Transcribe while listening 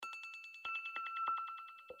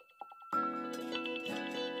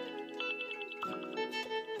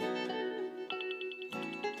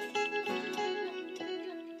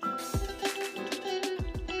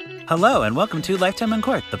Hello, and welcome to Lifetime on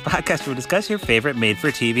Court, the podcast where we discuss your favorite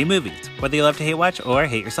made-for-TV movies. Whether you love to hate watch or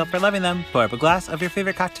hate yourself for loving them, pour up a glass of your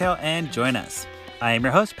favorite cocktail and join us. I am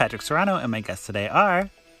your host, Patrick Serrano, and my guests today are...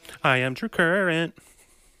 I am Drew Current.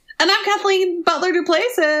 And I'm Kathleen Butler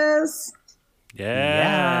Duplacis.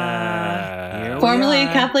 Yeah. Formerly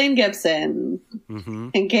Kathleen Gibson. Mm-hmm.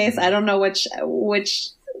 In case I don't know which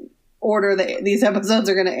order these episodes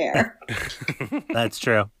are going to air. That's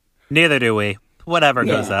true. Neither do we. Whatever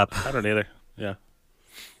goes up. I don't either. Yeah.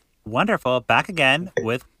 Wonderful. Back again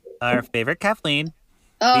with our favorite Kathleen.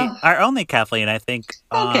 Oh, Our only Kathleen, I think,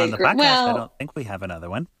 on the great. podcast. Well, I don't think we have another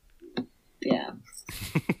one. yeah.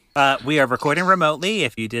 We are recording remotely,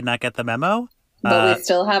 if you did not get the memo. But we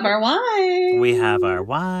still have our wine. We have our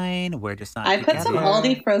wine. We're just not I put some together.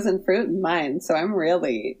 Aldi frozen fruit in mine, so I'm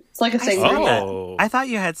really... It's like a sangria. Oh. I thought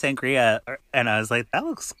you had sangria, and I was like, that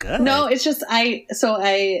looks good. No, it's just I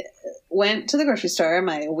went to the grocery store on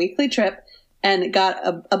my weekly trip and got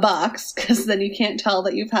a box, because then you can't tell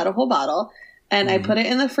that you've had a whole bottle. And I put it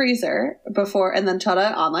in the freezer before, and then taught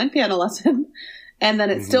an online piano lesson. And then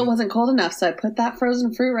it still wasn't cold enough, so I put that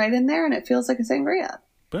frozen fruit right in there, and it feels like a sangria.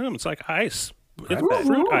 Boom. It's like ice. It's bet.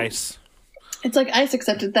 fruit ice. It's like ice,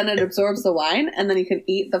 except then it absorbs the wine, and then you can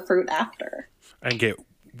eat the fruit after. And get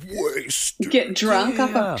wasted. Get drunk off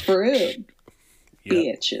Yeah. of fruit, Yeah.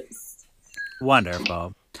 bitches.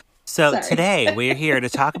 Wonderful. So Sorry. today we're here to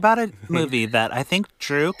talk about a movie that I think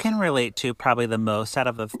Drew can relate to probably the most out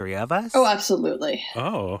of the three of us. Oh, absolutely.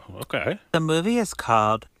 Oh, okay. The movie is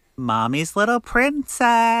called Mommy's Little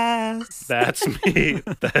Princess. That's me.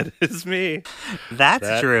 That is me. That's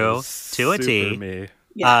That Drew is to a super T. me.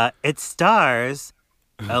 Yeah. It stars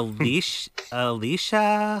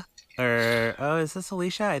Alicia, is this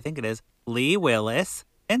Alicia? I think it is. Lee Willis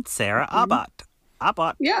and Sarah Abbott.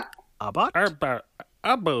 Yeah. Abbott?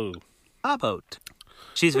 Abu. Abbott.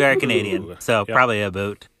 She's very Canadian, so Yep. probably a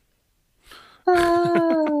boot.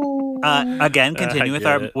 Oh. Again, continue I with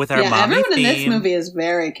get our it. with our Yeah, mommy everyone in this theme. movie is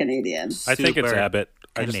very Canadian. I think it's Super Abbott.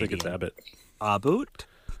 I just think it's Canadian. Abbott. Abbott.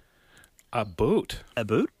 A boot. A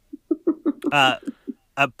boot.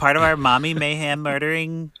 A part of our mommy mayhem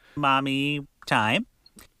murdering mommy time.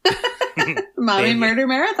 Mommy Baby. Murder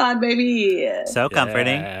Marathon, baby. So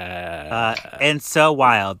comforting. Yeah. And so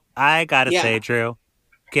wild. I gotta Yeah. say, Drew,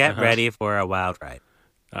 get ready for a wild ride.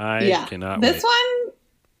 I Yeah. cannot This wait. one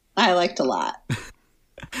I liked a lot.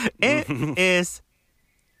 It is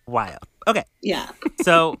wild. Okay, Yeah.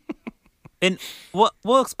 so and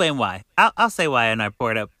we'll explain why. I'll say why, and I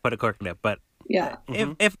put a cork in it. But Yeah.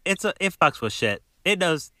 if it fucks with shit, it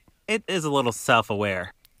knows it is a little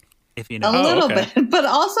self-aware. If you know, A little okay. bit, but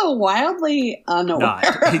also wildly unaware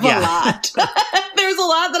Not. of Yeah. a lot. There's a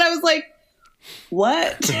lot that I was like,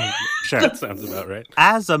 what? sure. That sounds about right.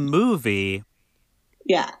 As a movie,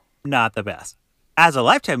 Yeah. not the best. As a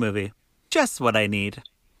Lifetime movie, just what I need.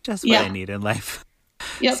 Just what Yeah. I need in life.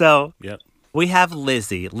 Yep. So Yep. we have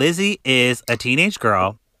Lizzie. Lizzie is a teenage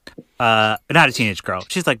girl. Not a teenage girl.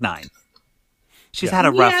 She's like 9. She's Yeah. had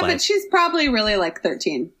a rough Yeah, life. but she's probably really like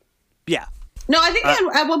 13. Yeah. No, I think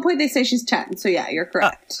at one point they say she's 10. So yeah, you're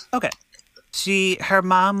correct. Okay. Her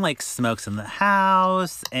mom like smokes in the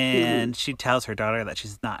house, and she tells her daughter that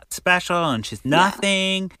she's not special and she's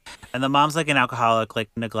nothing. And the mom's like an alcoholic, like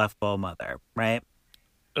neglectful mother, right?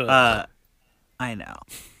 Ugh. I know.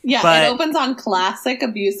 Yeah, but- it opens on classic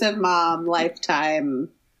abusive mom Lifetime.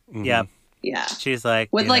 Yep. Yeah. She's like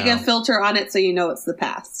With you like know, a filter on it so you know it's the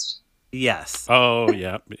past. yes, Oh,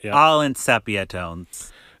 yeah. Yeah. all in sepia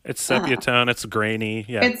tones. It's sepia tone. It's grainy.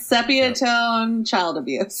 Yeah. It's sepia tone child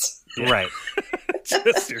abuse, Right.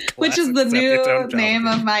 Just your which is classic the sepia new tone child name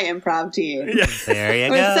abuse. of my improv team. Yeah. There you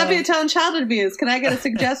With go. sepia tone child abuse, can I get a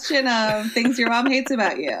suggestion of things your mom hates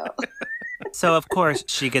about you? So of course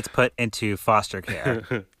she gets put into foster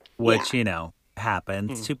care, which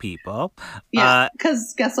happens to people. Yeah,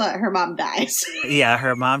 because guess what? Her mom dies.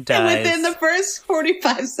 Her mom dies. Within the first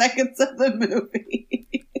 45 seconds of the movie.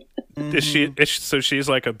 So she's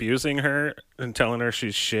like abusing her and telling her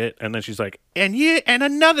she's shit, and then she's like, and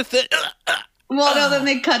another thing. Well, no, then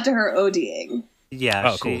they cut to her ODing.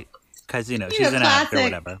 Yeah, Oh, cool. because she's an classic. actor or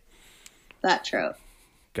whatever. That trope.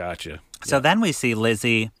 Gotcha. So then we see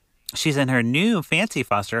Lizzie. She's in her new fancy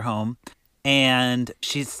foster home, and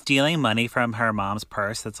she's stealing money from her mom's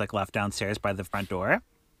purse that's like left downstairs by the front door.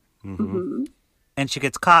 Mm-hmm. And she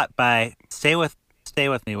gets caught by stay with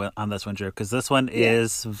me on this one, Drew, because this one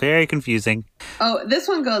is very confusing. Oh, this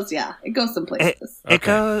one goes, it goes some places. It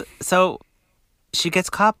goes so she gets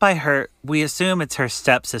caught by her. We assume it's her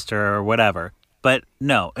stepsister or whatever, but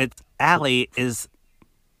no, it's Allie is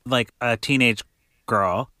like a teenage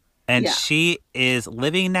girl, And Yeah. she is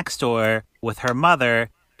living next door with her mother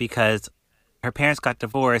because her parents got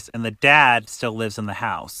divorced and the dad still lives in the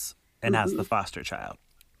house and has the foster child.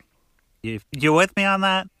 You with me on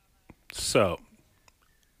that? So,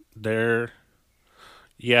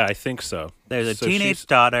 yeah, I think so. There's a So teenage she's-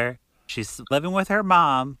 daughter. She's living with her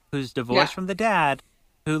mom, who's divorced Yeah. from the dad,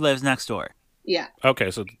 who lives next door. Yeah.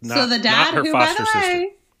 Okay, so So the not dad, her who by foster the sister.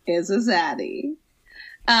 way is a zaddy,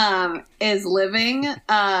 is living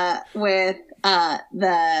with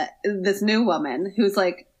this new woman who's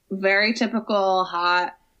like very typical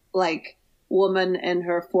hot like woman in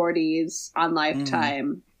her 40s on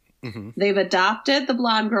Lifetime. Mhm. They've adopted the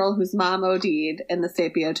blonde girl whose mom OD'd in the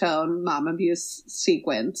Sapiotone mom abuse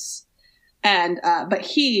sequence. And but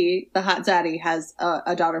he, the hot zaddy, has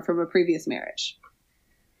a daughter from a previous marriage.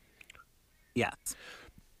 Yes.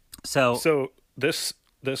 So So this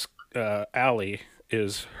Allie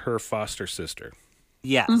is her foster sister.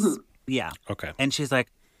 yes. Mhm. Yeah. Okay. And she's like,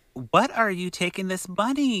 "What are you taking this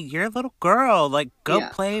money? You're a little girl. Like, go Yeah.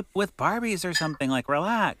 play with Barbies or something. Like,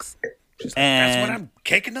 relax." She's like, And that's what I'm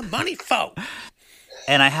taking the money for.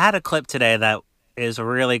 and I had a clip today that is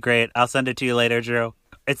really great. I'll send it to you later, Drew.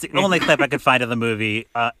 It's the only clip I could find of the movie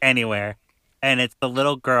anywhere, and it's the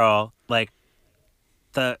little girl. Like,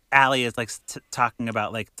 the Allie is like talking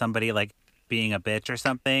about like somebody like being a bitch or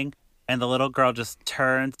something, and the little girl just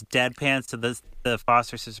turns deadpans to the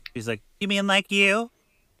foster sister. She's like, "You mean like you?"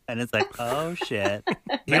 And it's like, "Oh shit,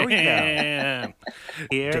 here we go, Damn.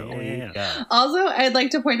 here we Damn. go." Also, I'd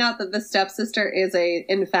like to point out that the stepsister is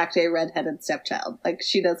in fact, a redheaded stepchild. Like,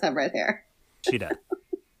 she does have red hair. She does.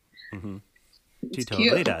 Mm-hmm. She It's totally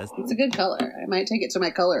cute. does. It's a good color. I might take it to my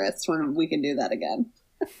colorist when we can do that again.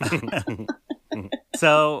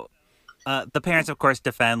 So, the parents, of course,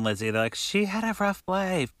 defend Lizzie. They're like, "She had a rough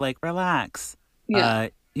life. Like, relax. Yeah.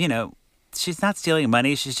 You know, she's not stealing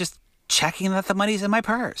money. She's just checking that the money's in my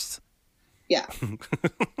purse." Yeah.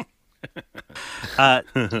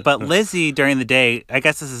 But Lizzie, during the day, I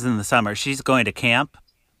guess this is in the summer, she's going to camp.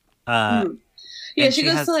 Yeah, and she she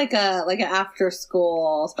goes has- to like an after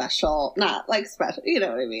school special, not like special, you know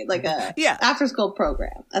what I mean? Like a Yeah. after school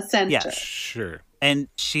program, a center. Yeah. Sure. And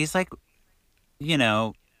she's like, you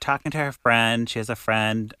know, talking to her friend. She has a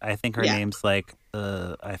friend. I think her Yeah. name's like,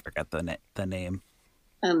 I forget the name.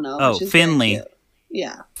 I don't know. Oh, but she's very Finley. cute.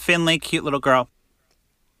 Yeah. Finley, cute little girl.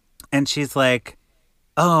 And she's like,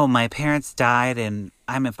 "Oh, my parents died and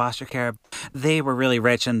I'm in foster care. They were really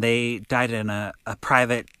rich and they died in a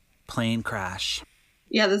private plane crash."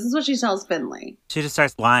 Yeah, this is what she tells Finley. She just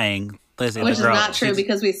starts lying, Lizzie, Which the is girl. not true She's-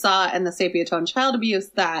 because we saw in the Sapiotone child abuse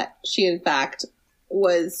that she, in fact,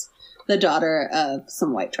 was the daughter of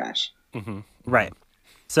some white trash. Right.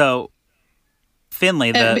 So,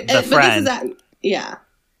 Finley, the But this friend, is yeah.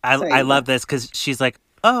 I sorry, love this because she's like,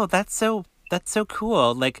 "Oh, that's so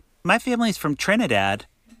cool. Like, my family's from Trinidad.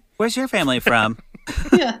 Where's your family from?"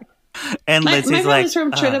 Yeah. And My Lizzie's family's like,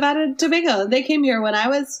 from Trinidad and Tobago. They came here when I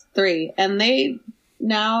was 3, and they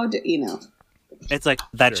now, it's like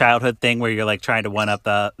that childhood thing where you're like trying to one up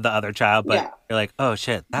the other child, but Yeah. you're like, "Oh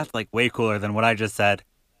shit, that's like way cooler than what I just said."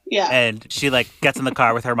 yeah. And she like gets in the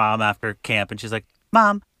car with her mom after camp, and she's like,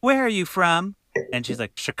 "Mom, where are you from?" And she's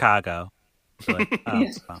like, "Chicago." She's like, "Oh,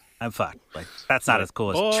 Yeah. well, I'm fucked. Like, that's not as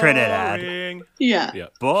cool as Trinidad. Boring. Yeah. Yeah.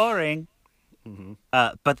 Boring."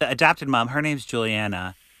 But the adopted mom, her name's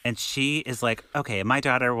Juliana, and she is like, "Okay, my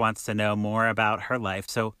daughter wants to know more about her life,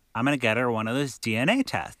 so I'm gonna get her one of those DNA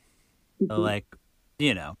tests." So, like,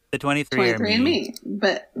 you know, the 23andMe. 23andMe.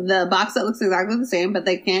 But the box set looks exactly the same, but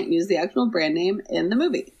they can't use the actual brand name in the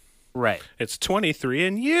movie. Right. It's 23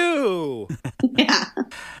 and you. Yeah.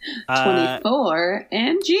 24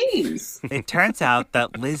 and jeans. It turns out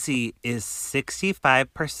that Lizzie is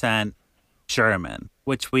 65% German,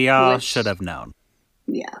 which we all Which- should have known.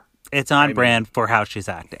 Yeah. It's on brand for how she's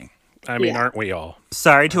acting. I mean, Yeah. aren't we all?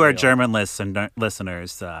 Sorry to our German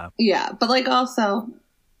listeners. Yeah. But like also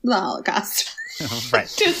the Holocaust. Right.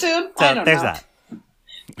 Too soon? So I don't there's know.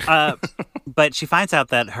 that. But she finds out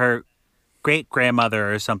that her great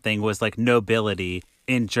grandmother or something was like nobility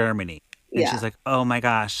in Germany. And Yeah. she's like, "Oh my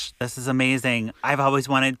gosh, this is amazing. I've always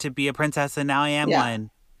wanted to be a princess and now I am Yeah. one."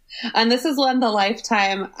 And this is when the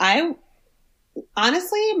Lifetime,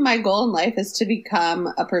 honestly, my goal in life is to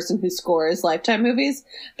become a person who scores Lifetime movies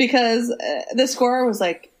because the scorer was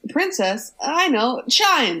like, "Princess, I know,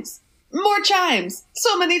 chimes, more chimes,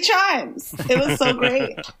 so many chimes." It was so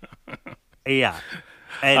great. Yeah.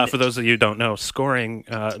 And For those of you who don't know, scoring,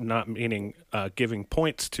 not meaning giving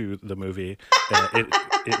points to the movie,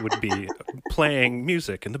 it would be playing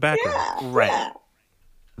music in the background. right.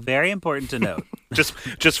 Very important to note.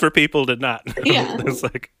 Just for people to not. Yeah. It's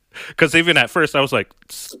like Because even at first I was like,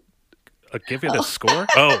 give it a score?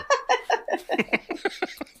 Oh.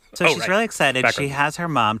 So she's right. really excited. Back She on. has her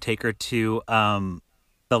mom take her to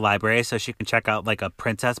the library so she can check out like a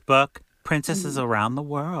princess book, Princesses Around the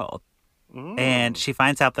World. And she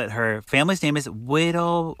finds out that her family's name is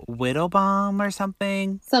Whittlebaum or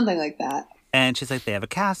something. Something like that. And she's like, they have a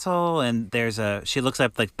castle, and she looks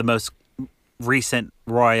up like the most recent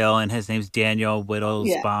royal, and his name's Daniel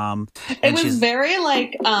Whittlesbaum. It And was she's very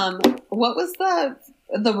like, what was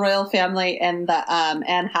the royal family in the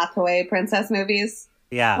Anne Hathaway princess movies?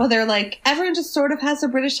 yeah. Well, they're like, everyone just sort of has a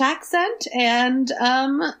British accent, and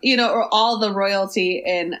or all the royalty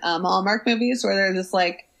in Hallmark movies where they're just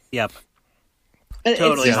like, Yep. it's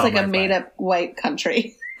Totally just like a Hallmark made up white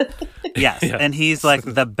country. Yes. Yeah. And he's like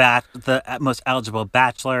the most eligible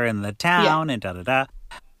bachelor in the town, and da da da.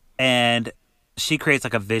 And she creates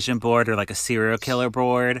like a vision board or like a serial killer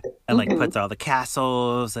board, and like puts all the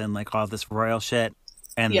castles and like all this royal shit.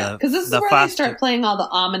 And Yeah, because this is where they start playing all the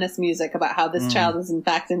ominous music about how this child is in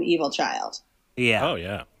fact an evil child. Yeah. Oh,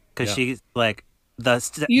 yeah. Because Yeah. she's like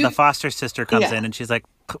the foster sister comes in and she's like,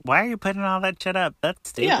 "Why are you putting all that shit up? That's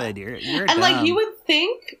stupid. You're and dumb." like you would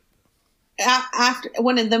think after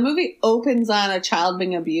when the movie opens on a child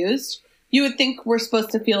being abused, you would think we're supposed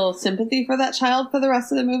to feel sympathy for that child for the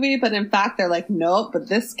rest of the movie, but in fact they're like, nope, but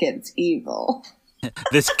this kid's evil.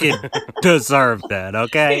 This kid deserved it.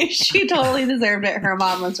 Okay. She totally deserved it. Her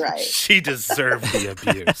mom was right. She deserved the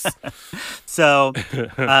abuse. So,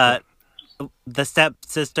 the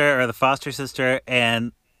stepsister or the foster sister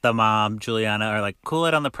and the mom, Juliana, are like, cool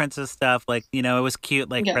it on the princess stuff. Like, it was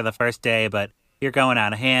cute, like, for the first day, but you're going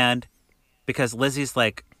out of hand. Because Lizzie's,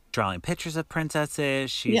 like, drawing pictures of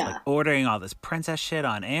princesses. She's, like, ordering all this princess shit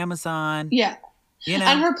on Amazon. Yeah.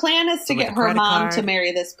 And her plan is to get her mom to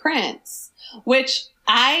marry this prince, which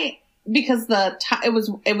because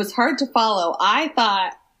it was hard to follow. I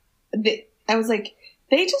thought I was like,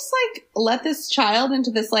 they just like let this child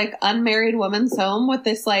into this like unmarried woman's home with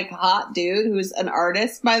this like hot dude who's an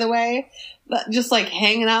artist, by the way, but just like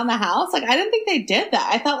hanging out in the house. Like, I didn't think they did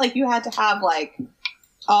that. I thought like you had to have like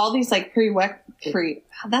all these like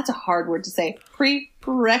that's a hard word to say,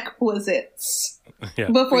 prerequisites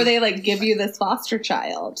before they like give you this foster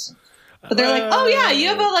child. But they're like, oh yeah, you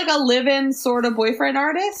have a live-in sort of boyfriend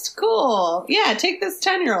artist? Cool. Yeah, take this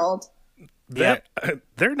 10-year-old. They're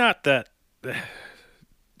not that...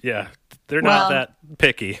 Yeah, they're not that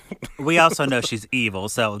picky. We also know she's evil,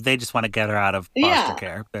 so they just want to get her out of foster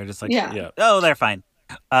care. They're just like, oh, they're fine.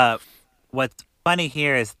 What's funny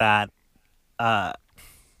here is that at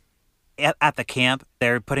the camp,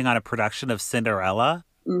 they're putting on a production of Cinderella.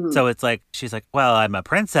 Mm-hmm. So it's like, she's like, well, I'm a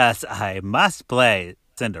princess. I must play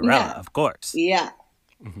Cinderella, of course. Yeah.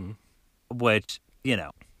 Mm-hmm. Which,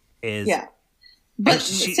 is... Yeah. But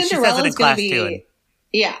Cinderella's going to be...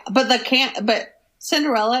 Yeah, but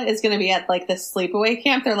Cinderella is going to be at like this sleepaway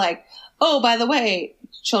camp. They're like, oh, by the way,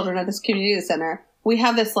 children at this community center, we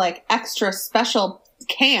have this like extra special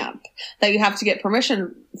camp that you have to get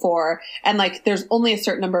permission for. And like, there's only a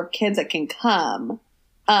certain number of kids that can come.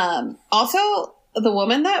 Also, the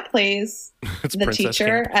woman that plays the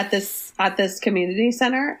teacher at this community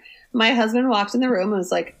center, my husband walked in the room and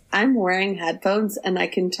was like, I'm wearing headphones and I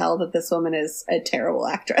can tell that this woman is a terrible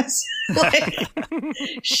actress. Like,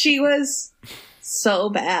 she was so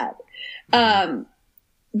bad.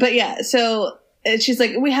 But yeah, so she's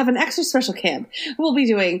like, we have an extra special camp. We'll be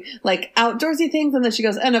doing like outdoorsy things. And then she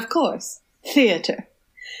goes, and of course, theater.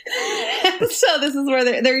 So this is where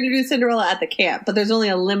they're going to do Cinderella at the camp, but there's only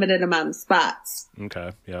a limited amount of spots.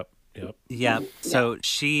 Okay. Yep. So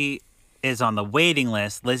she is on the waiting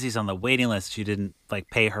list. Lizzie's on the waiting list. She didn't like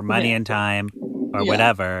pay her money in time or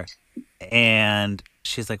whatever. And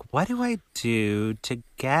she's like, what do I do to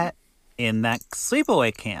get in that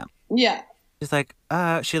sleepaway camp? Yeah. She's like,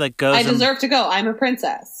 she like goes. I deserve to go. I'm a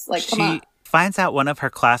princess. Like, come on. She finds out one of her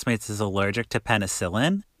classmates is allergic to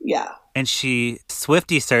penicillin. Yeah. And she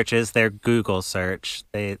Swifty searches their Google search.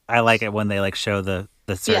 I like it when they like show the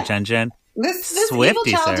search engine. This evil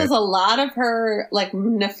child does a lot of her like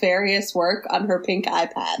nefarious work on her pink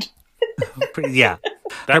iPad. Yeah.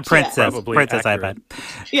 Her princess iPad.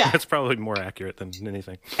 Yeah. That's probably more accurate than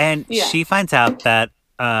anything. And she finds out that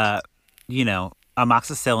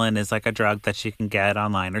amoxicillin is like a drug that she can get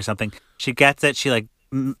online or something. She gets it. She like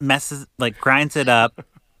grinds it up.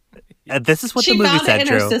 This is what the movie said, She found it in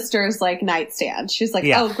Drew. her sister's like nightstand. She's like,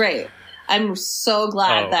 oh great. I'm so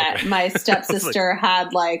glad that my stepsister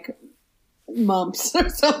had like mumps or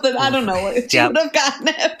something. I don't know what she would have gotten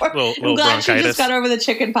it for. I'm glad she just got over the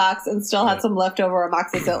chicken pox and still had some leftover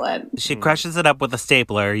amoxicillin. She crushes it up with a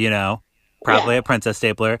stapler, probably a princess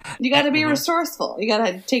stapler. You got to be resourceful. You got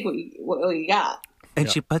to take what you got. And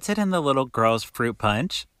she puts it in the little girl's fruit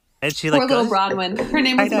punch. And she Poor like little goes, Bronwyn. Her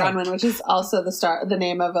name is Bronwyn, which is also the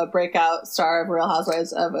name of a breakout star of Real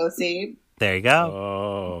Housewives of OC. There you go.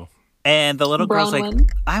 Oh. And the little girl's like,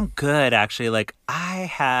 Bronwyn. I'm good, actually. Like,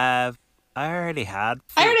 I already have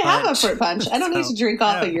a fruit punch. I don't need to drink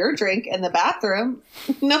off of your drink in the bathroom.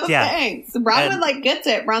 No thanks. Bronwyn like gets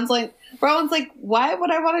it. Bronwyn's like, why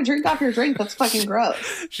would I want to drink off your drink? That's fucking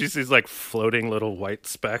gross. She sees like floating little white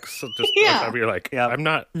specks. Just you're like, I'm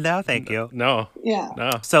not. No, thank you. No. Yeah.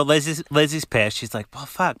 No. So Lizzie's pissed. She's like, well,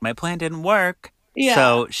 fuck, my plan didn't work. Yeah.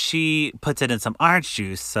 So she puts it in some orange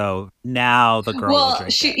juice. So now the girl will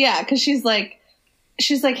drink it. Yeah, because she's like,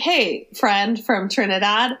 hey, friend from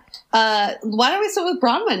Trinidad, why don't we sit with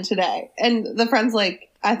Bronwyn today? And the friend's like,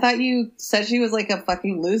 I thought you said she was like a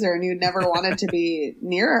fucking loser and you never wanted to be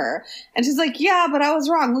near her. And she's like, yeah, but I was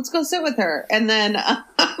wrong. Let's go sit with her. And then, the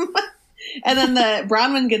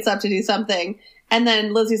Bronwyn gets up to do something. And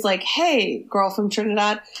then Lizzie's like, hey, girl from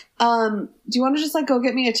Trinidad, do you want to just like go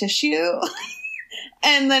get me a tissue?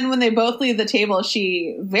 And then when they both leave the table,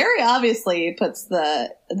 she very obviously puts the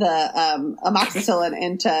amoxicillin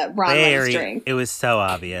into Bronwyn's drink. It was so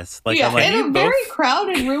obvious. Like, yeah, in a very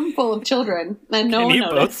crowded room full of children, and no one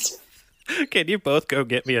noticed. Can you both go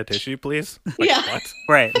get me a tissue, please? Like, yeah. What?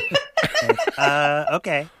 Right.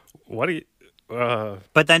 Okay. What do you...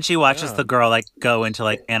 But then she watches the girl like go into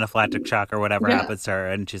like anaphylactic shock or whatever happens to her,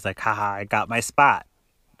 and she's like, haha, I got my spot.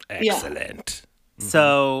 Excellent. Yeah.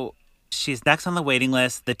 So she's next on the waiting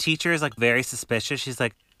list. The teacher is like very suspicious. She's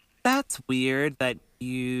like, that's weird that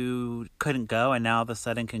you couldn't go and now all of a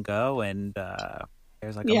sudden can go, and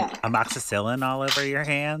there's like amoxicillin all over your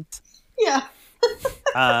hands. Yeah.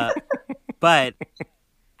 But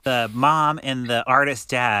the mom and the artist's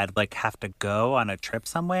dad like have to go on a trip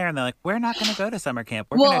somewhere, and they're like, we're not going to go to summer camp.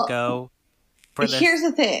 We're going to go for this. Here's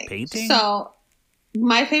the thing. Painting? So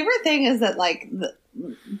my favorite thing is that like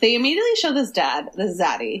they immediately show this dad, this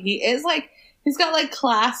zaddy. He is like, he's got like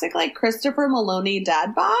classic like Christopher Maloney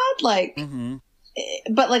dad bod, like,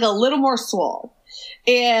 but like a little more swole.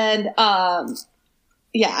 And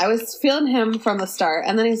yeah, I was feeling him from the start,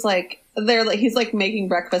 and then he's like making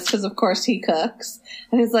breakfast because of course he cooks,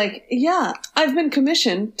 and he's like, yeah, I've been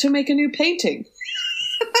commissioned to make a new painting.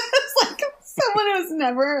 It's like someone who's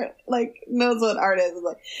never like knows what art is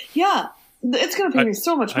like, yeah, it's gonna pay me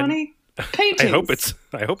so much money. Paintings.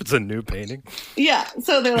 I hope it's a new painting. Yeah,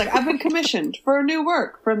 so they're like, I've been commissioned for a new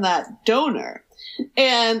work from that donor,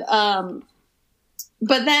 and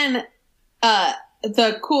but then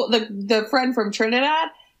the friend from Trinidad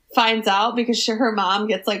finds out because her mom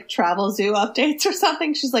gets like travel zoo updates or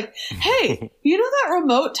something. She's like, hey, you know that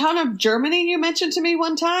remote town of Germany you mentioned to me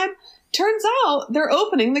one time? Turns out they're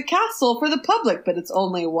opening the castle for the public, but it's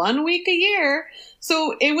only 1 week a year.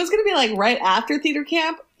 So it was going to be like right after theater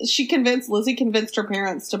camp. Lizzie convinced her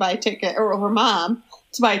parents to buy a ticket, or her mom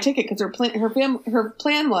to buy a ticket, because her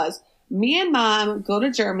plan was, me and mom go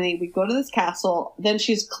to Germany, we go to this castle, then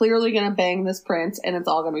she's clearly going to bang this prince and it's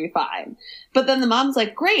all going to be fine. But then the mom's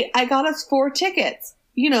like, great, I got us 4 tickets.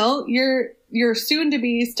 You know, your soon to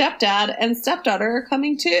be stepdad and stepdaughter are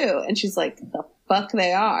coming too. And she's like, the fuck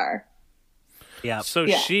they are. Yeah. So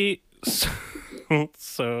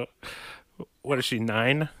so what is she,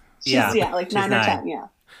 9? Like 9 or 10, yeah.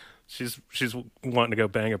 She's wanting to go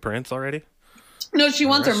bang a prince already? No, she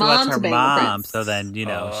wants her mom to bang the prince. So then,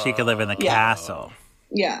 she could live in the castle.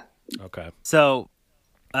 Yeah. Okay. So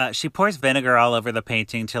she pours vinegar all over the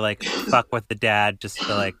painting to like fuck with the dad, just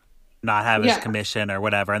to like not have his commission or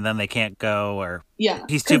whatever, and then they can't go, or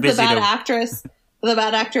he's too busy. The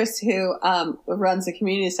bad actress who runs the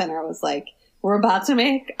community center was like, we're about to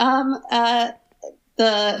make the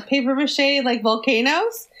paper mache like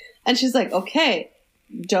volcanoes, and she's like, okay,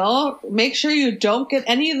 make sure you don't get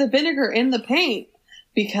any of the vinegar in the paint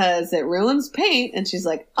because it ruins paint. And she's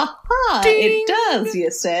like, aha, ding! It does,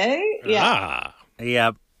 you say? Yeah.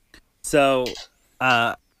 Yep. So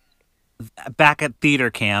back at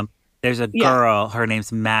theater camp, there's a girl, her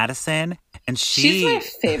name's Madison, and she's my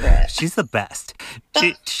favorite. She's the best.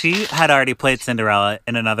 She had already played Cinderella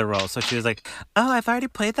in another role, so she was like, oh, I've already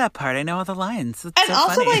played that part. I know all the lines. It's and so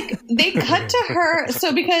also, funny. like, they cut to her.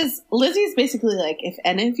 So because Lizzie's basically like, if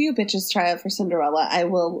any of you bitches try out for Cinderella, I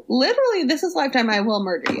will literally, this is lifetime, I will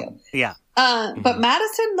murder you. Yeah. But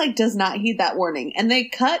Madison, like, does not heed that warning. And they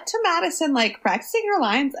cut to Madison, like, practicing her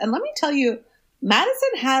lines. And let me tell you,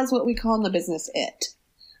 Madison has what we call in the business it.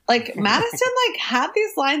 Like, Madison, like, had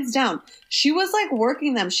these lines down. She was, like,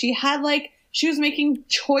 working them. She had, like, She was making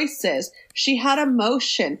choices. She had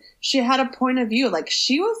emotion. She had a point of view. Like,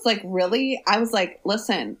 she was like, really, I was like,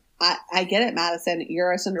 listen, I get it, Madison.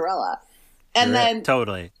 You're a Cinderella. And then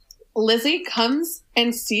totally. Lizzie comes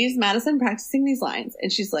and sees Madison practicing these lines.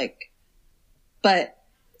 And she's like, but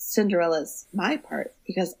Cinderella's my part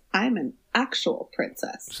because I'm an actual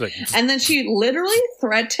princess. Like, and then she literally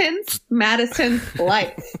threatens Madison's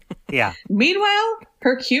life. Yeah. Meanwhile,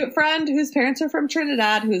 her cute friend whose parents are from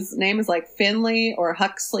Trinidad, whose name is like Finley or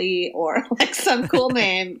Huxley or like some cool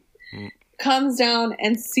name, comes down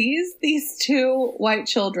and sees these two white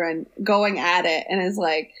children going at it and is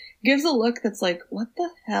like, gives a look that's like, what the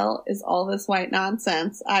hell is all this white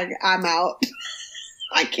nonsense? I'm out.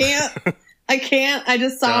 I can't. I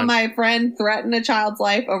just saw my friend threaten a child's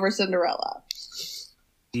life over Cinderella.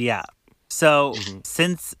 Yeah. So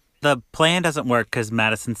since the plan doesn't work because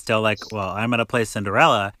Madison's still like, well, I'm going to play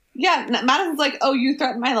Cinderella. Yeah. Madison's like, oh, you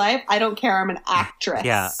threatened my life? I don't care. I'm an actress.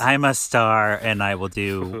 Yeah. I'm a star and I will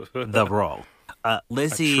do the role.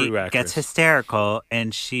 Lizzie gets hysterical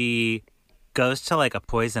and she goes to like a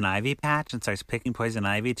poison ivy patch and starts picking poison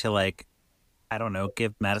ivy to like, I don't know,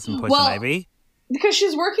 give Madison poison ivy. Because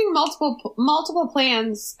she's working multiple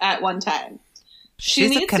plans at one time.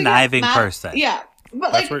 She's a conniving person. Yeah.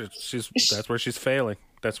 But that's where she's failing.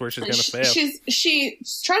 That's where she's going to fail.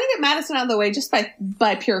 She's trying to get Madison out of the way just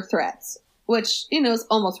by pure threats, which, is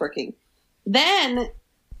almost working. Then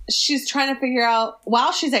she's trying to figure out,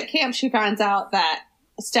 while she's at camp, she finds out that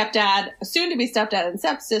soon-to-be stepdad and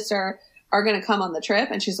stepsister are going to come on the trip.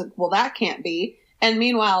 And she's like, well, that can't be. And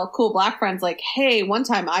meanwhile, cool black friend's like, hey, one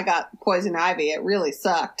time I got poison ivy. It really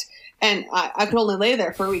sucked. And I could only lay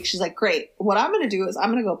there for a week. She's like, great. What I'm going to do is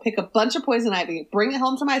I'm going to go pick a bunch of poison ivy, bring it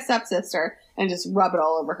home to my stepsister, and just rub it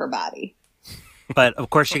all over her body. But, of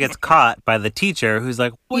course, she gets caught by the teacher who's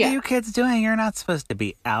like, what are you kids doing? You're not supposed to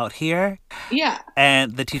be out here. Yeah.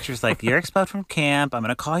 And the teacher's like, you're expelled from camp. I'm going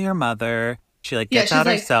to call your mother. She gets out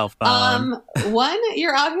her cell phone. One,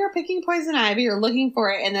 you're out here picking poison ivy. You're looking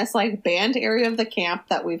for it in this banned area of the camp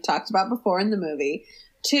that we've talked about before in the movie.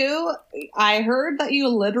 Two, I heard that you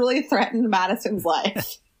literally threatened Madison's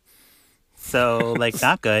life. So,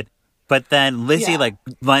 not good. But then Lizzie,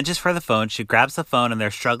 lunges for the phone. She grabs the phone, and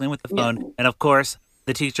they're struggling with the phone. Yeah. And, of course,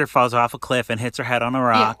 the teacher falls off a cliff and hits her head on a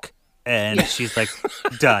rock. Yeah. And she's,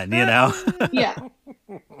 done, Yeah.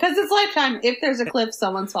 Because it's Lifetime. If there's a cliff,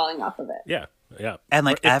 someone's falling off of it. Yeah. Yeah. And,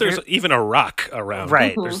 if there's even a rock around.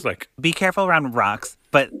 Right. There's, be careful around rocks.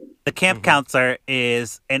 But the camp counselor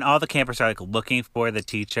and all the campers are, looking for the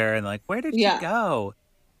teacher. And, where did she go?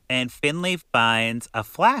 And Finley finds a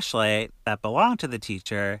flashlight that belonged to the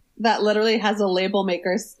teacher. That literally has a label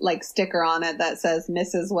maker's sticker on it that says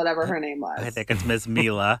Mrs. whatever her name was. I think it's Miss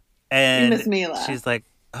Mila. And Miss Mila. She's like,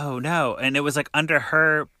 oh no. And it was under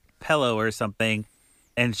her pillow or something.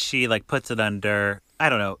 And she puts it under, I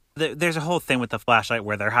don't know. There's a whole thing with the flashlight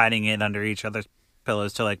where they're hiding it under each other's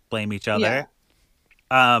pillows to blame each other.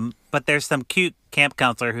 Yeah. But there's some cute camp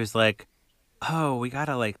counselor who's like, oh, we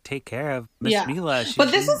gotta take care of Miss Mila.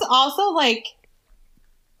 But this is also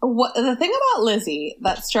what the thing about Lizzie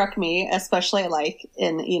that struck me, especially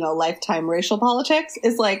in Lifetime racial politics,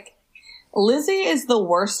 is Lizzie is the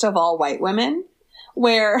worst of all white women.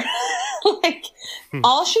 Where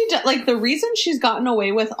all she does, the reason she's gotten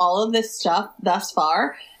away with all of this stuff thus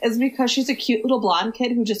far is because she's a cute little blonde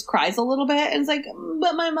kid who just cries a little bit and is like,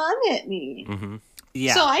 but my mom hit me. Mm-hmm.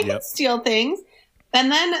 Yeah, so I can steal things. And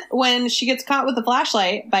then when she gets caught with the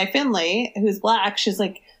flashlight by Finley, who's black, she's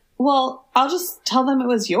like, well, I'll just tell them it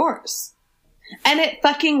was yours. And it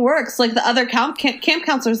fucking works. The other camp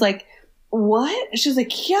counselor's like, what? She's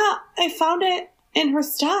like, yeah, I found it in her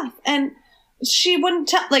stuff. And she wouldn't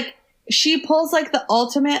tell, she pulls the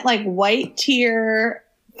ultimate white tier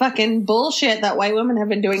fucking bullshit that white women have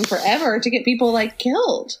been doing forever to get people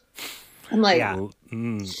killed. I'm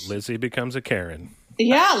Lizzie becomes a Karen.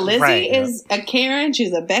 Yeah, Lizzie is a Karen.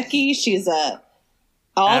 She's a Becky. She's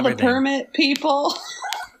all the permit people.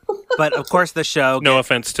 But of course, the show. No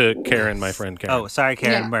offense to Karen, my friend Karen. Oh, sorry,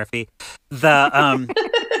 Karen Murphy. The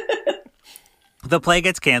play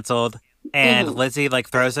gets canceled, and Lizzie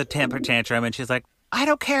throws a temper tantrum, and she's like, "I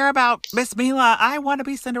don't care about Miss Mila. I want to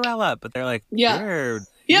be Cinderella." But they're like, Yeah,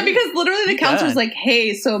 because literally the counselor's like,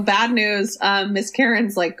 hey, so bad news, Miss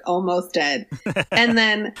Karen's almost dead.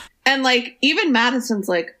 and even Madison's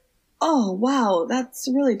like, oh, wow, that's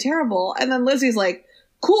really terrible. And then Lizzie's like,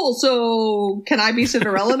 cool. So can I be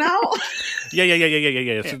Cinderella now? Yeah.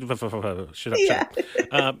 Shut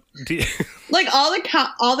up. Like all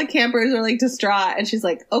the campers are like distraught, and she's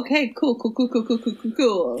like, okay, cool.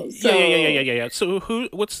 So, Yeah. So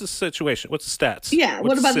what's the situation? What's the stats? Yeah.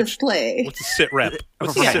 What about this play? What's the sit rep?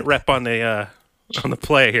 What's the sit rep on the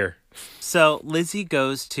play here? So Lizzie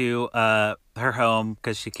goes to her home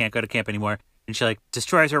because she can't go to camp anymore, and she like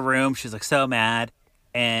destroys her room. She's like so mad,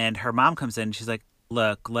 and her mom comes in. And she's like,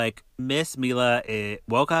 look, like Miss Mila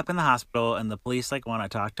woke up in the hospital and the police like want to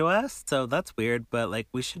talk to us. So that's weird, but like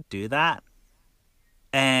we should do that.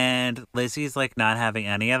 And Lizzie's like not having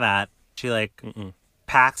any of that. She like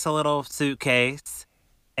packs a little suitcase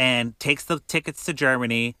and takes the tickets to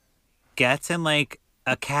Germany, gets in like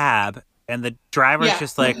a cab, and the driver's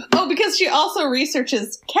just like, oh, because she also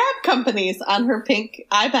researches cab companies on her pink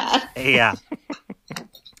iPad. Yeah.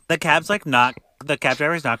 The cab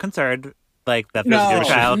driver's not concerned. Like that there's a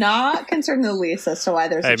child. Not concerned in the least as to why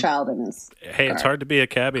there's a child in his car. It's hard to be a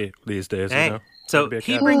cabbie these days. Hey. You know? So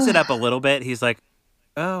he brings it up a little bit. He's like,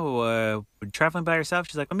 traveling by yourself?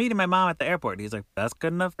 She's like, I'm meeting my mom at the airport. He's like, that's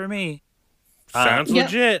good enough for me. Sounds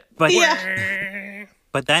legit. But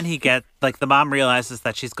but then he gets like the mom realizes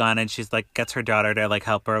that she's gone, and she's like gets her daughter to like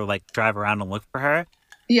help her like drive around and look for her.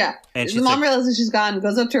 Yeah. And the mom realizes she's gone,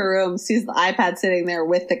 goes up to her room, sees the iPad sitting there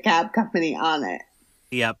with the cab company on it.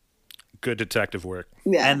 Yep. Good detective work.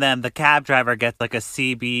 Yeah. And then the cab driver gets like a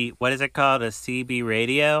CB, what is it called? A CB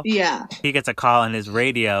radio? Yeah. He gets a call on his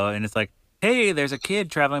radio, and it's like, hey, there's a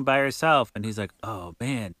kid traveling by herself. And he's like, oh,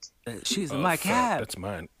 man, she's in my cab. That's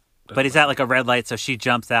mine. But he's at like a red light, so she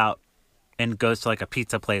jumps out and goes to like a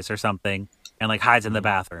pizza place or something and like hides in the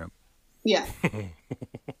bathroom. Yeah.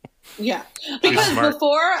 Yeah. Because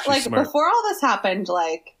before all this happened,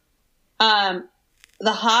 like, the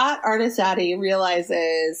hot artist daddy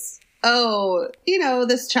realizes, oh,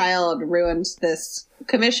 this child ruined this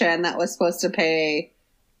commission that was supposed to pay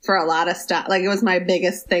for a lot of stuff. Like, it was my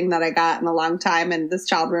biggest thing that I got in a long time, and this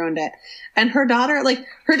child ruined it. And her daughter the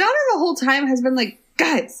whole time has been like,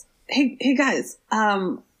 guys, hey guys,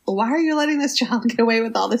 why are you letting this child get away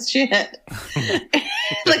with all this shit?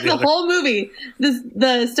 Like the whole movie,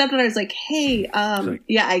 the stepdaughter's like, hey,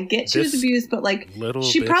 yeah, I get she was abused, but like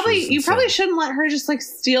you probably shouldn't let her just like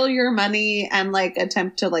steal your money and like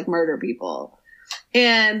attempt to like murder people.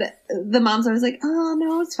 And the mom's always like, oh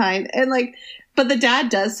no, it's fine. And like, but the dad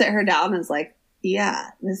does sit her down and is like,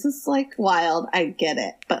 yeah, this is like wild. I get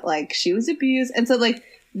it. But like she was abused. And so like,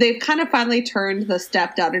 they've kind of finally turned the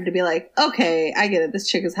stepdaughter to be like, okay, I get it. This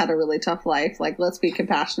chick has had a really tough life. Like, let's be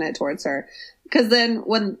compassionate towards her. Because then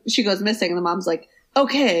when she goes missing, the mom's like,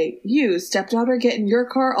 okay, you, stepdaughter, get in your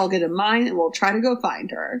car. I'll get in mine, and we'll try to go find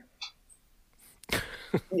her.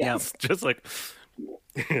 Yeah. It's just like,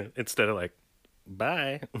 instead of like,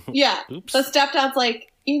 bye. Yeah. Oops. The stepdad's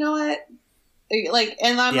like, you know what? Like,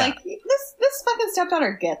 and I'm like, this fucking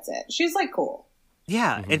stepdaughter gets it. She's like, cool.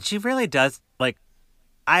 Yeah. And she really does like,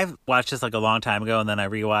 I've watched this like a long time ago, and then I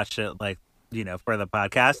rewatched it like, for the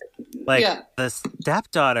podcast. Like the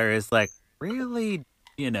stepdaughter is like really,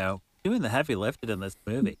 doing the heavy lifting in this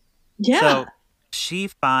movie. Yeah. So she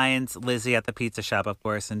finds Lizzie at the pizza shop, of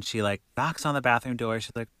course, and she like knocks on the bathroom door.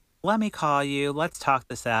 She's like, let me call you. Let's talk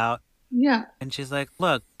this out. Yeah. And she's like,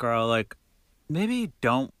 look, girl, like maybe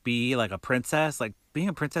don't be like a princess. Like being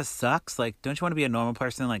a princess sucks. Like, don't you want to be a normal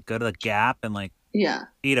person? Like go to the Gap and like,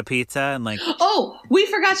 eat a pizza and like... Oh, we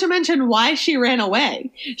forgot to mention why she ran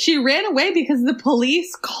away. She ran away because the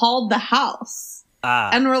police called the house.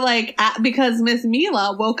 And were like, because Miss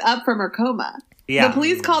Mila woke up from her coma. Yeah. The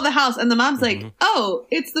police called the house, and the mom's like, oh,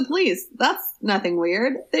 it's the police. That's nothing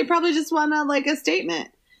weird. They probably just want like a statement.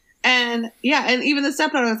 And and even the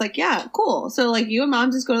stepdaughter was like, yeah, cool. So like you and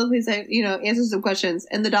mom just go to the police, answer some questions.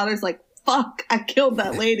 And the daughter's like, fuck, I killed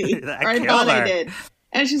that lady. I thought I did.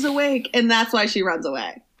 And she's awake, and that's why she runs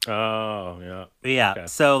away. Oh, yeah. Yeah. Okay.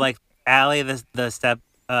 So, like, Allie, the step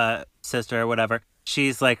sister or whatever,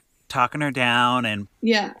 she's, like, talking her down, and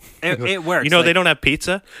it works. They don't have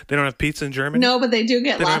pizza? They don't have pizza in Germany? No, but they do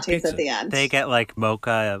get lattes at the end. They get, like,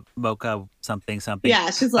 mocha something. Yeah,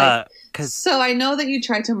 she's like, so I know that you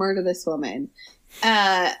tried to murder this woman,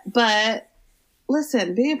 but...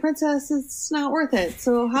 Listen, being a princess is not worth it.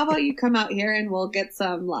 So how about you come out here and we'll get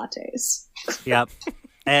some lattes? Yep.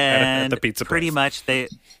 And at the pizza pretty place. much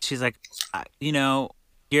she's like,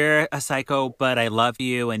 you're a psycho, but I love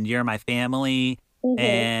you and you're my family.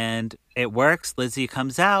 And it works. Lizzie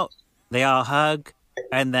comes out. They all hug.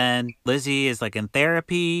 And then Lizzie is like in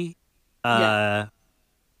therapy. Because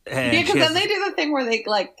then they do the thing where they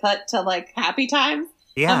like cut to like happy times.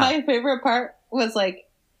 Yeah. And my favorite part was like,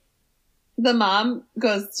 the mom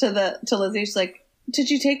goes to Lizzie. She's like, "Did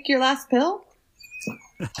you take your last pill?"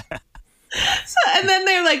 And then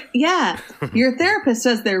they're like, "Yeah, your therapist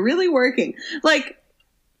says they're really working." Like,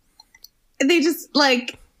 they just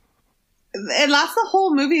like, and that's the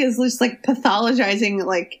whole movie is just like pathologizing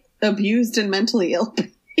like abused and mentally ill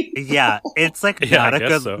people. Yeah, it's like Yeah,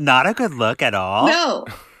 not a good look at all. No,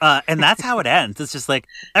 and that's how it ends. It's just like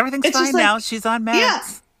everything's It's fine just like- now. She's on meds. yeah.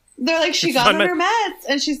 They're like, she She's got on on her meds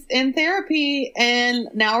and she's in therapy, and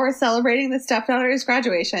now we're celebrating the stepdaughter's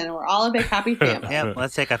graduation, and we're all a big happy family. Yeah,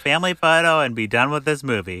 let's take a family photo and be done with this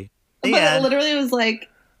movie. The But it end. literally was like,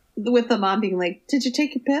 with the mom being like, "Did you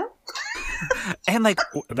take your pill?" And like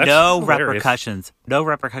That's no hilarious. repercussions. No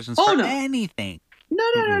repercussions Oh, for no. anything.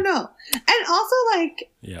 No. And also, like,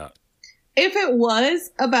 Yeah. if it was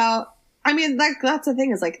about, I mean, like, that's the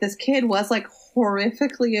thing is, like, this kid was, like,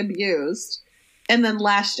 horrifically abused and then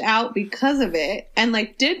lashed out because of it, and,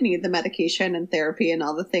 like, did need the medication and therapy and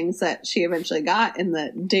all the things that she eventually got in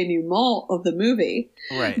the denouement of the movie.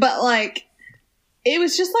 Right. But, like, it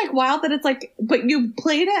was just, like, wild that it's, like, but you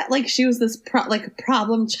played it like she was this,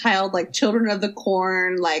 problem child, like, Children of the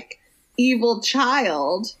Corn, like, evil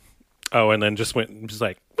child. Oh, and then just like,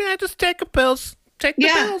 yeah, just take the pills. Take the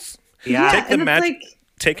Yeah. pills. Yeah. Take the and it's like,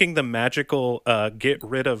 taking the magical get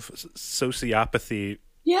rid of sociopathy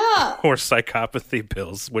yeah. or psychopathy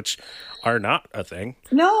pills, which are not a thing.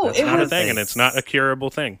 No, It's it not was a thing, and it's not a curable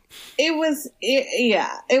thing. It was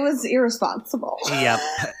irresponsible. Yep.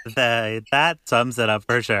 That sums it up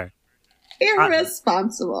for sure.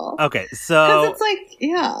 Irresponsible. Okay, Because so it's like,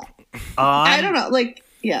 yeah, on, I don't know. Like,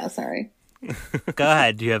 yeah, sorry. Go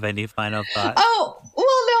ahead. Do you have any final thoughts? Oh, well,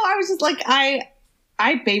 no, I was just like, I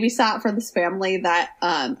babysat for this family that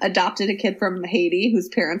adopted a kid from Haiti whose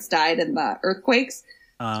parents died in the earthquakes.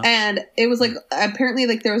 And it was like, apparently,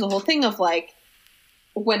 like, there was a whole thing of like,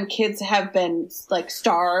 when kids have been like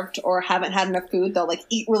starved or haven't had enough food, they'll like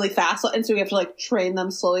eat really fast. And so we have to like train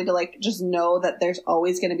them slowly to like just know that there's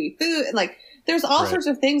always going to be food. And like, there's all Right. sorts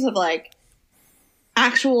of things of like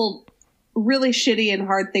actual really shitty and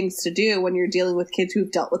hard things to do when you're dealing with kids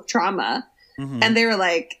who've dealt with trauma. Mhm. And they were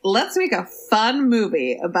like, let's make a fun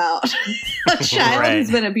movie about a child Right.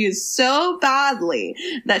 who's been abused so badly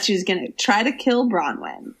that she's going to try to kill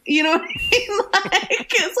Bronwyn. You know what I mean?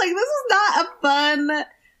 Like, it's like, this is not a fun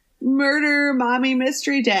murder mommy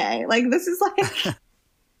mystery day. Like, this is like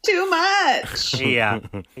too much.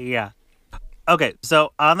 Yeah. Okay,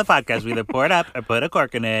 so on the podcast, we either pour it up or put a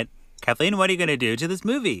cork in it. Kathleen, what are you going to do to this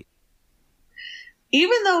movie?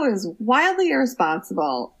 Even though it was wildly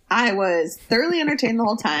irresponsible, I was thoroughly entertained the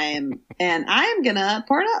whole time, and I'm going to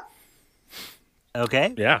pour it up.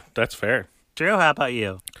 Okay, Yeah, that's fair. Drew, how about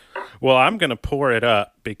you? Well, I'm going to pour it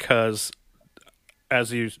up because,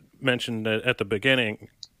 as you mentioned at the beginning,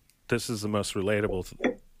 this is the most relatable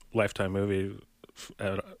Lifetime movie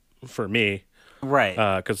for me. Right.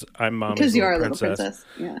 Because I'm Mommy's Because you little are a little princess.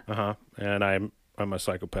 princess. Yeah. And I'm a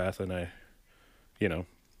psychopath, and I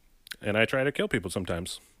try to kill people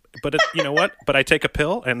sometimes. But you know what? But I take a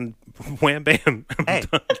pill, and wham bam. I'm Hey,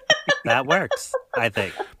 done. that works, I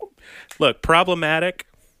think. Look, problematic.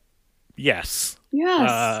 Yes.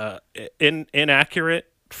 Yes.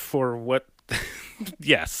 Inaccurate for what?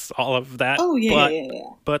 Yes, all of that. Oh, yeah, but, yeah.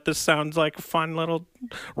 But this sounds like a fun little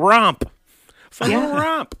romp. Little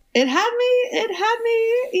romp. It had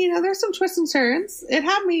me, there's some twists and turns. It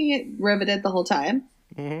had me riveted the whole time.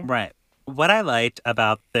 Right. What I liked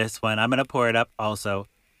about this one, I'm going to pour it up also.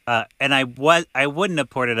 And I wouldn't have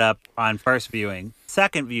poured it up on first viewing.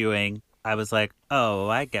 Second viewing, I was like, oh,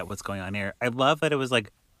 I get what's going on here. I love that it was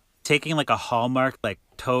like taking like a Hallmark, like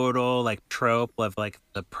total like trope of like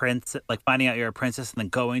the prince, like finding out you're a princess and then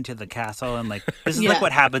going to the castle. And like, this is Yeah. like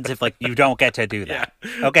what happens if like you don't get to do that.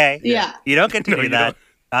 Okay. Yeah. You don't get to No, do you that. don't.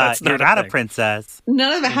 That's You're not a not a thing. princess.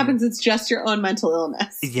 None of it happens. It's just your own mental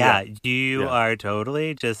illness. Yeah. You Yeah. are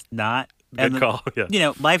totally just not. Good call. Yeah. You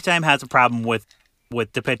know, Lifetime has a problem with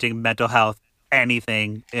depicting mental health,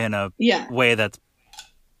 anything in a Yeah. way that's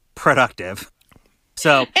productive.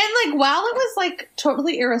 So, And like, while it was like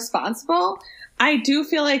totally irresponsible, I do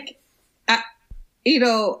feel like,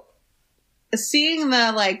 seeing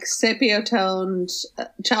the like sepia toned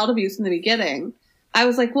child abuse in the beginning, I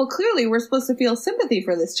was like, well, clearly we're supposed to feel sympathy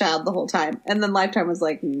for this child the whole time. And then Lifetime was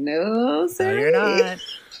like, no, no, sir. you're not.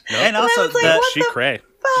 And I also, was like, the what She cray.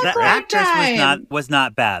 the actress was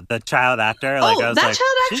not bad. The child actor, like I was that like,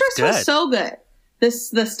 child she's actress good. was so good.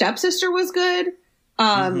 The stepsister was good.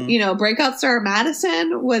 You know, breakout star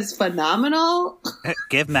Madison was phenomenal.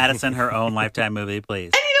 Give Madison her own Lifetime movie,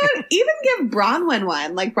 please. And you know what? Even give Bronwyn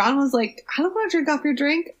one. Like, Bronwyn's like, I don't want to drink off your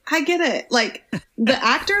drink. I get it. Like, the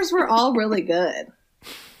actors were all really good.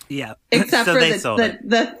 Yeah. Except So for they sold it.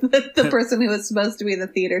 the person who was supposed to be the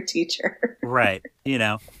theater teacher. Right. You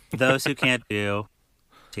know, those who can't do,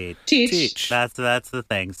 teach. Teach. That's the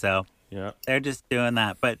thing. So Yeah. they're just doing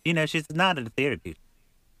that. But, you know, she's not a theater teacher.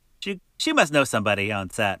 She must know somebody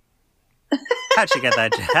on set. How'd she get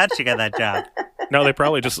that job? No, they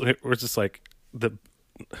probably just were just like the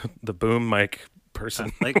boom mic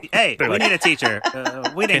person. Like, hey, we need a teacher.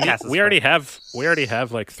 We didn't cast this we already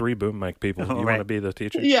have like 3 boom mic people. You want to be the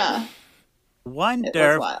teacher? Yeah.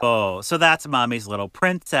 Wonderful. So that's Mommy's Little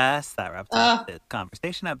Princess. That wraps up this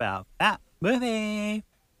conversation about that movie.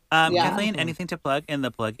 Kathleen, anything to plug in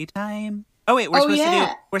the pluggy time? Oh wait, we're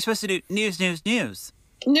supposed to do news.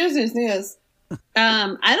 News.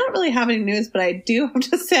 I don't really have any news, but I do have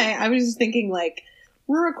to say, I was just thinking, like,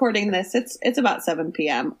 we're recording this. It's about 7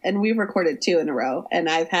 p.m. and we've recorded 2 in a row, and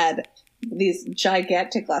I've had these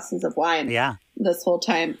gigantic glasses of wine this whole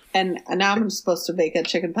time, and now I'm supposed to bake a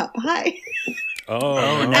chicken pot pie. Oh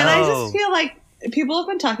no! And I just feel like people have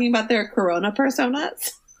been talking about their Corona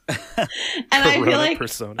personas. And I feel like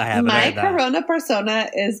my Corona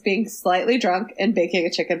persona is being slightly drunk and baking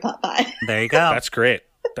a chicken pot pie. There you go. That's great.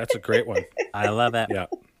 That's a great one. I love it. Yeah.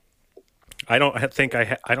 I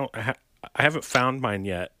haven't found mine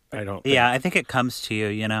yet. I don't. Yeah, I think it comes to you.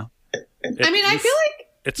 You know. I mean, I feel like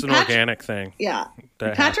it's an organic thing. Yeah.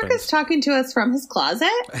 Patrick happens. Is talking to us from his closet.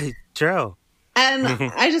 True. And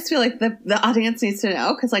I just feel like the audience needs to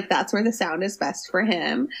know, because, like, that's where the sound is best for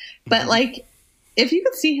him. But like, if you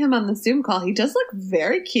could see him on the Zoom call, he does look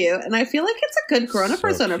very cute, and I feel like it's a good Corona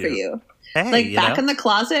persona for you. Hey, like, back in the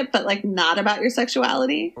closet, but like not about your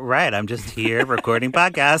sexuality. Right. I'm just here recording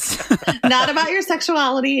podcasts. Not about your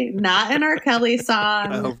sexuality. Not an R. Kelly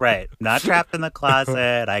song. Oh, right. Not trapped in the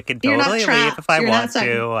closet. I can totally leave if I want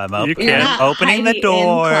to. I'm opening the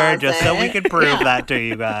door just so we can prove that to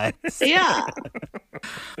you guys. Yeah.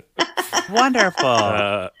 Wonderful.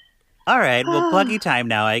 All right. Well, pluggy time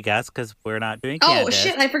now, I guess, because we're not doing Candace. Oh,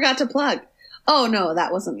 shit. I forgot to plug. Oh, no,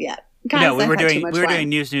 that wasn't yet. Guys, no, we were doing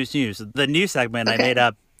news. The news segment I made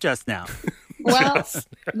up just now. Well,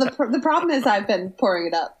 the problem is I've been pouring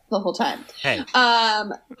it up the whole time. Hey.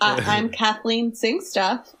 I'm Kathleen Sing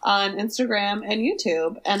Stuff on Instagram and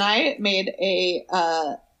YouTube, and I made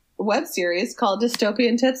a web series called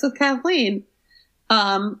Dystopian Tits with Kathleen.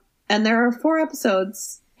 And there are 4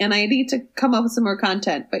 episodes, and I need to come up with some more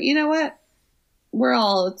content. But you know what?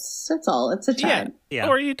 It's a time. Yeah.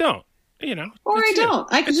 Or you don't. You know, or I don't.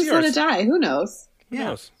 I could just let it die. Who knows? Who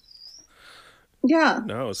knows? Yeah. Who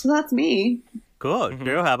knows? So that's me. Cool.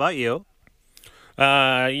 Drew, how about you?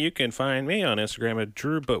 You can find me on Instagram at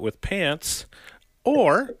Drew But With Pants,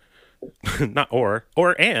 or not or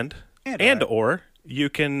you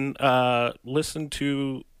can listen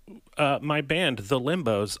to my band The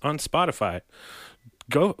Limbos on Spotify.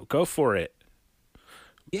 Go for it.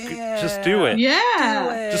 Yeah. Just do it.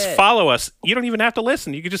 Yeah. Just follow us. You don't even have to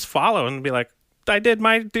listen. You can just follow and be like, I did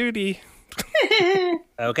my duty.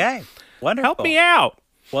 Okay. Wonderful. Help me out.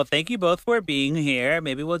 Well, thank you both for being here.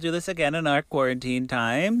 Maybe we'll do this again in our quarantine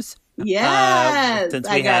times. Yes. Since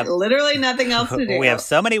I got literally nothing else to do. We have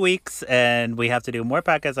so many weeks, and we have to do more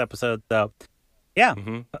podcast episodes, so yeah.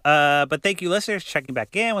 But thank you, listeners, for checking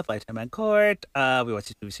back in with Lifetime on Court. We watch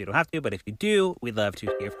these movies so you don't have to, but if you do, we'd love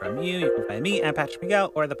to hear from you. You can find me at Patrick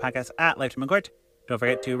Miguel or the podcast at Lifetime on Court. Don't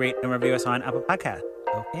forget to rate and review us on Apple Podcasts.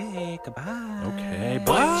 Okay, goodbye. Okay,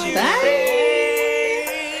 bye. Bye.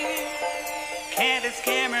 Candace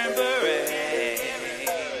Cameron Bure.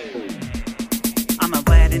 On my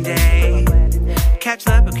wedding day, catch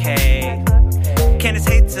the bouquet. Candace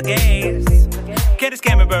hates the gays. Candace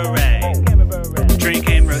Cameron Bure.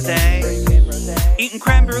 Drinking rosé, eating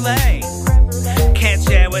creme brulee. Can't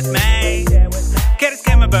share with me. Candace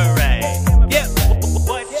Cameron Bure. Yeah.